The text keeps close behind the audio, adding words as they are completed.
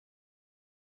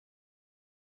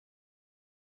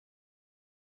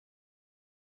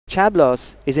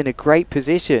Chabloz is in a great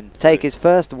position to take his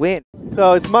first win.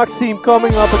 So it's Maxime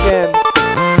coming up again.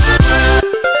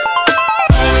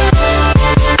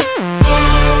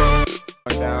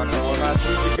 Down, almost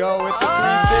to go with the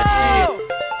 360.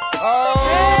 Oh,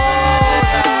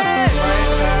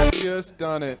 that just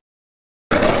done it.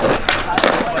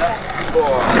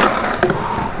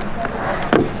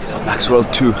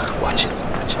 MaxWorld 2, watch it.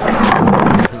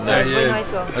 There he is.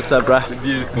 What's up, bruh?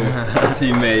 Beautiful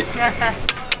teammate.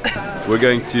 We're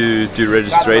going to do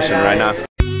registration right now.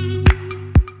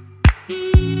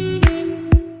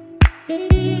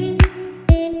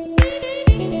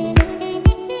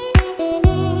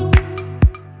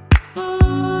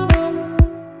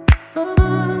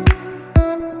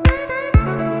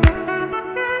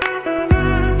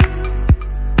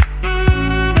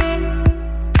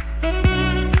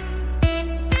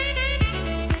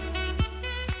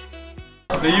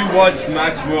 So you watched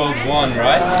MaxWorld 1,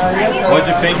 right? What'd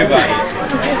you think about it?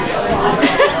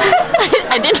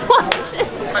 I didn't watch it.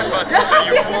 So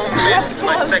you won't miss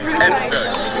my second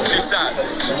episode.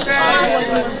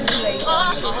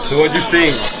 So what'd you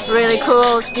think? Really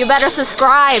cool. You better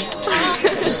subscribe.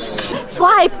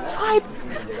 Swipe, swipe.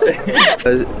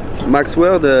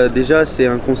 MaxWorld, déjà, c'est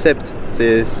un concept.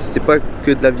 C'est pas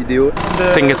que de la vidéo.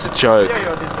 I think it's a joke.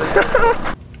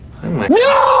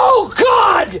 No,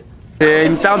 God! Et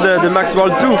il me tarde de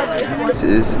MaxWorld 2.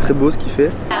 C'est très beau ce qu'il fait.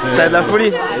 Ça a de la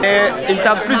folie. Et il me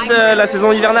tarde plus la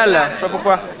saison hivernale là. Je sais pas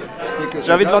pourquoi.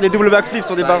 J'ai envie de voir des doubles backflips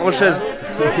sur des barres rocheuses.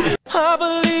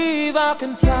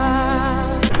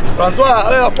 François,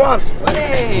 allez la France!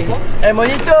 Hey, hey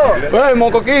monito! Ouais, mon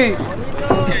coquille!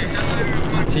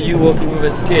 See you walking with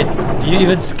a skate. Do you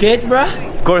even skate, bruh?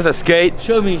 Of course I skate.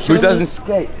 Show me, show Who me. doesn't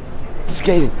skate?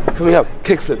 Skating, coming up,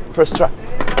 kickflip, first try.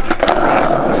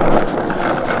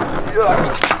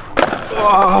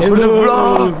 Oh, for the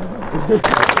vlog!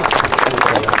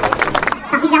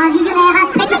 Particulièrement visionnaire,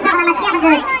 précurseur en matière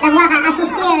d'avoir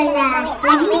associé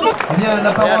la ville. Bien,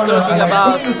 la parole à la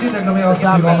communauté d'agglomération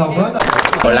du Grand Narbonne.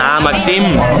 Hola, Maxime.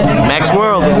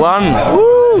 MaxWorld 1.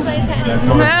 Oh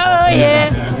yeah.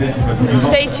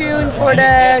 Stay tuned for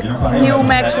the new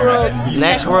MaxWorld.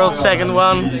 MaxWorld second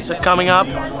one is coming up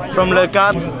from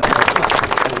Louka.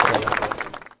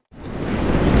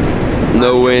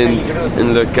 No wind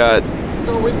in Louka.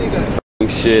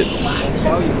 Shit.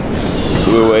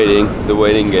 We're waiting, the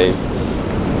waiting game.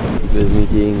 There's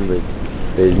meeting, but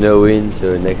there's no wind,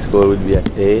 so next call would be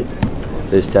at 8.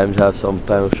 So it's time to have some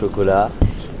pain au chocolat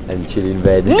and chill in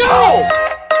bed. No!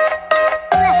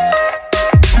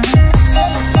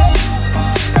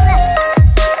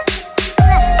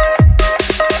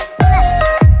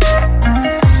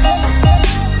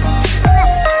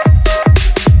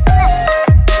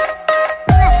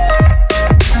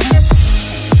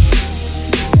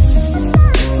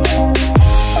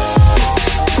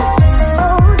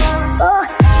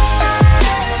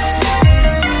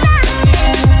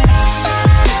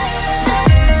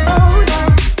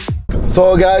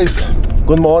 So guys,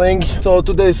 good morning. So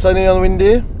today is sunny and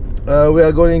windy. We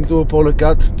are going to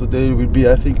Louka. Today will be,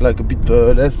 I think, like a bit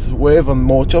less wave and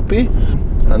more choppy.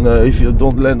 And if you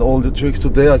don't land all the tricks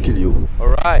today, I'll kill you.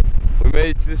 Alright, we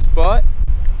made it to the spot.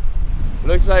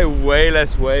 Looks like way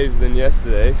less waves than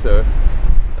yesterday, so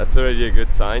that's already a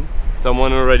good sign.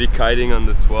 Someone already kiting on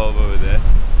the 12 over there.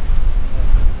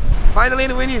 Finally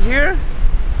the wind is here.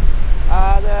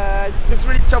 It looks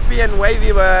really choppy and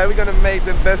wavy, but we're gonna make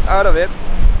the best out of it.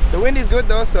 The wind is good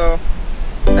though, so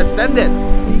let's send it.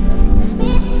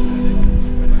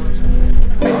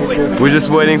 We're just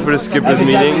waiting for the skipper's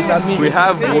meeting. We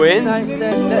have wind,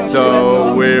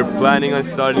 so we're planning on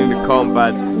starting the comp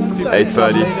at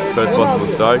 8:30, first possible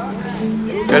start.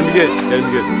 Gonna be good, gonna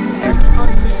be good.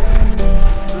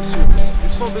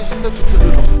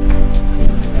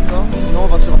 Sinon on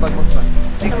va sur un bac 5.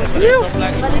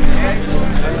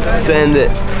 Send it.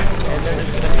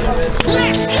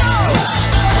 Let's go!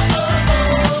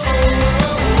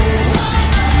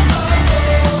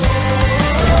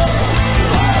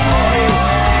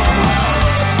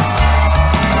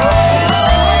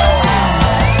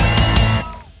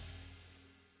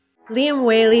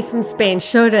 Waley from Spain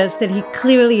showed us that he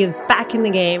clearly is back in the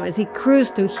game as he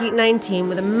cruised through Heat 19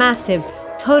 with a massive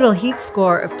total heat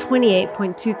score of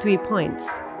 28.23 points.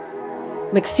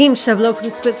 Maxime Chabloz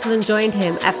from Switzerland joined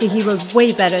him after he rode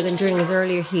way better than during his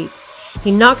earlier heats.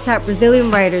 He knocks out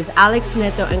Brazilian riders Alex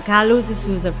Neto and Carlos de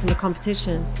Souza from the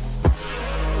competition.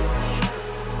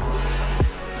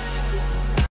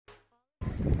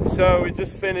 So we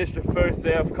just finished the first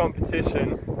day of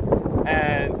competition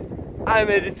and I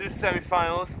made it to the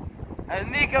semi-finals and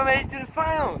Nika made it to the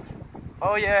finals.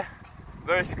 Oh yeah,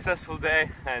 very successful day,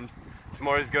 and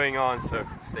tomorrow is going on, so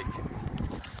stay tuned.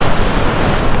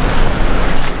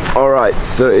 Alright,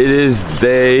 so it is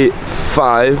day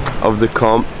 5 of the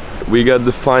comp. We got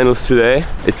the finals today.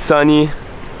 It's sunny,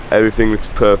 everything looks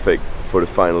perfect for the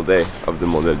final day of the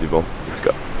Mondial du Vent. Let's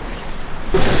go.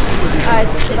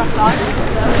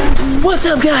 What's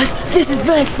up, guys? This is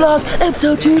Max Vlog,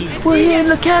 episode 2. We're here in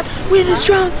Louka, wind is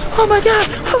strong. Oh my god,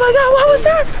 what was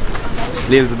that?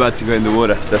 Liam's about to go in the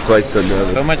water, that's why he's so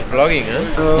nervous. So much vlogging,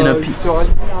 huh? In a piece.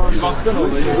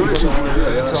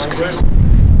 To success.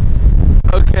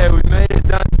 Okay, we made it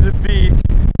down to the beach,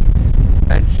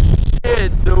 and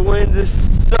shit, the wind is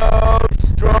so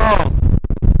strong.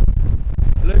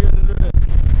 Look at it.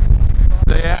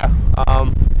 So yeah,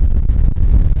 I'm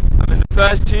in the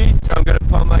first heat, so I'm gonna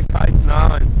pump my kites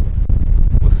now, and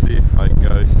we'll see how it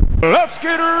goes. Let's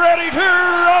get ready to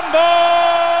rumble!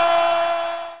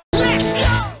 Let's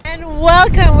go! And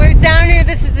welcome, we're down here.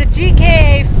 This is the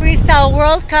GKA Freestyle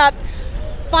World Cup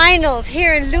finals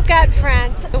here in Louka,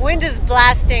 France. The wind is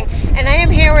blasting, and I am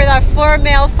here with our 4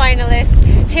 male finalists.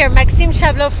 It's here, Maxime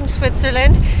Chabloz from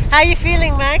Switzerland. How are you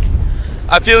feeling, Max?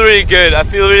 I feel really good. I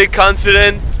feel really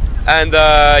confident, and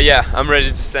yeah, I'm ready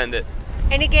to send it.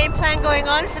 Any game plan going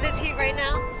on for this heat right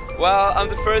now? Well, I'm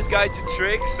the first guy to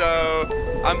trick, so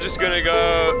I'm just gonna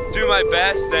go do my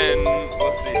best, and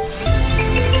we'll see.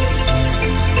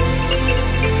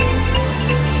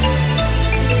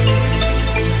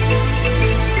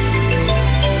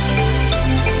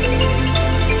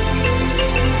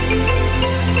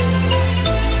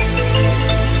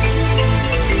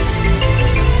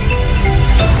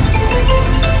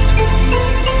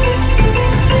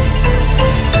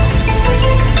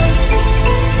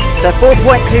 So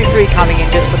 4.23 coming in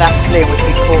just for that slim, which we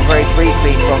caught very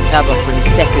briefly from Chabloz for his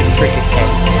second trick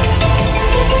attempt.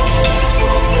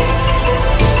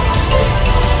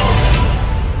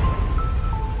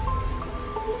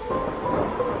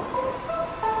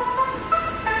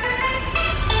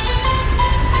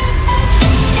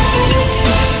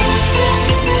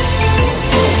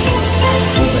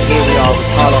 But here we are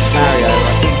with Carlos Mario.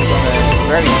 I think he's on a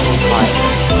very small height.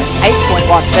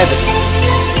 8.17.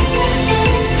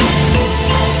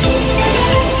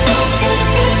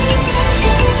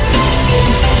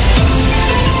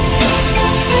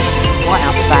 Right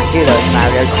out the back here though,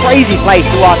 Mario. Crazy place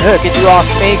to unhook if you ask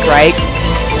me, Craig.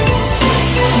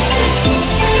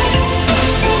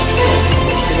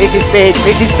 This is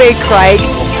big, Craig.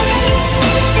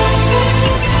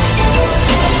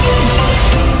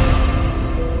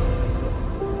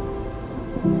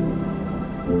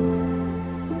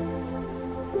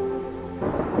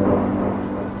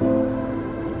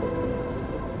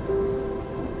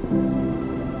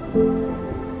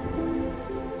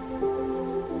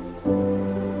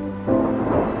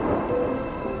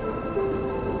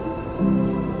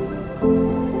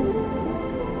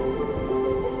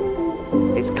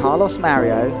 It's Carlos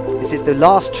Mario. This is the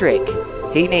last trick.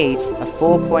 He needs a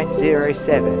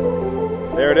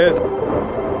 4.07. There it is.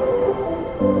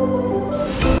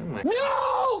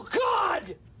 No,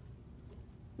 God!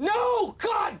 No,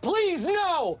 God, please,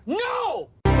 no! No!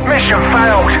 Mission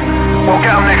failed. We'll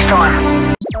get them next time.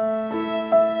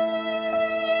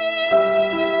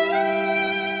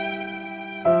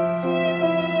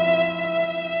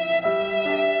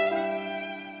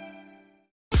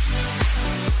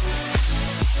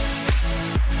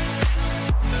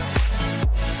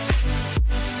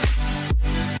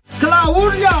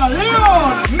 Claudia,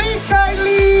 Leon,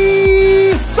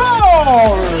 Mikaili,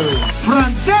 Sol,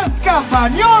 Francesca,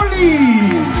 Bagnoli,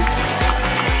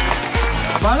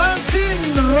 Valentin,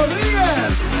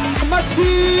 Rodrigues,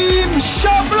 Maxime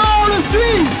Chabloz, le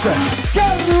Suisse,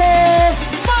 Carlos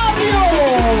Mario.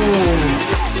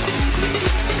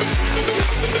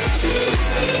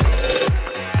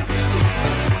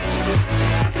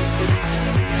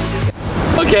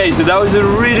 Okay, so that was a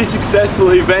really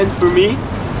successful event for me.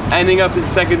 Ending up in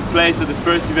second place at the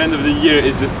first event of the year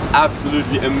is just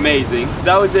absolutely amazing.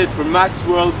 That was it for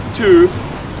MaxWorld 2.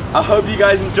 I hope you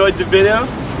guys enjoyed the video.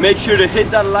 Make sure to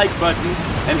hit that like button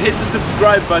and hit the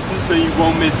subscribe button so you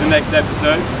won't miss the next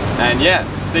episode. And yeah,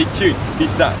 stay tuned.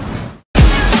 Peace out.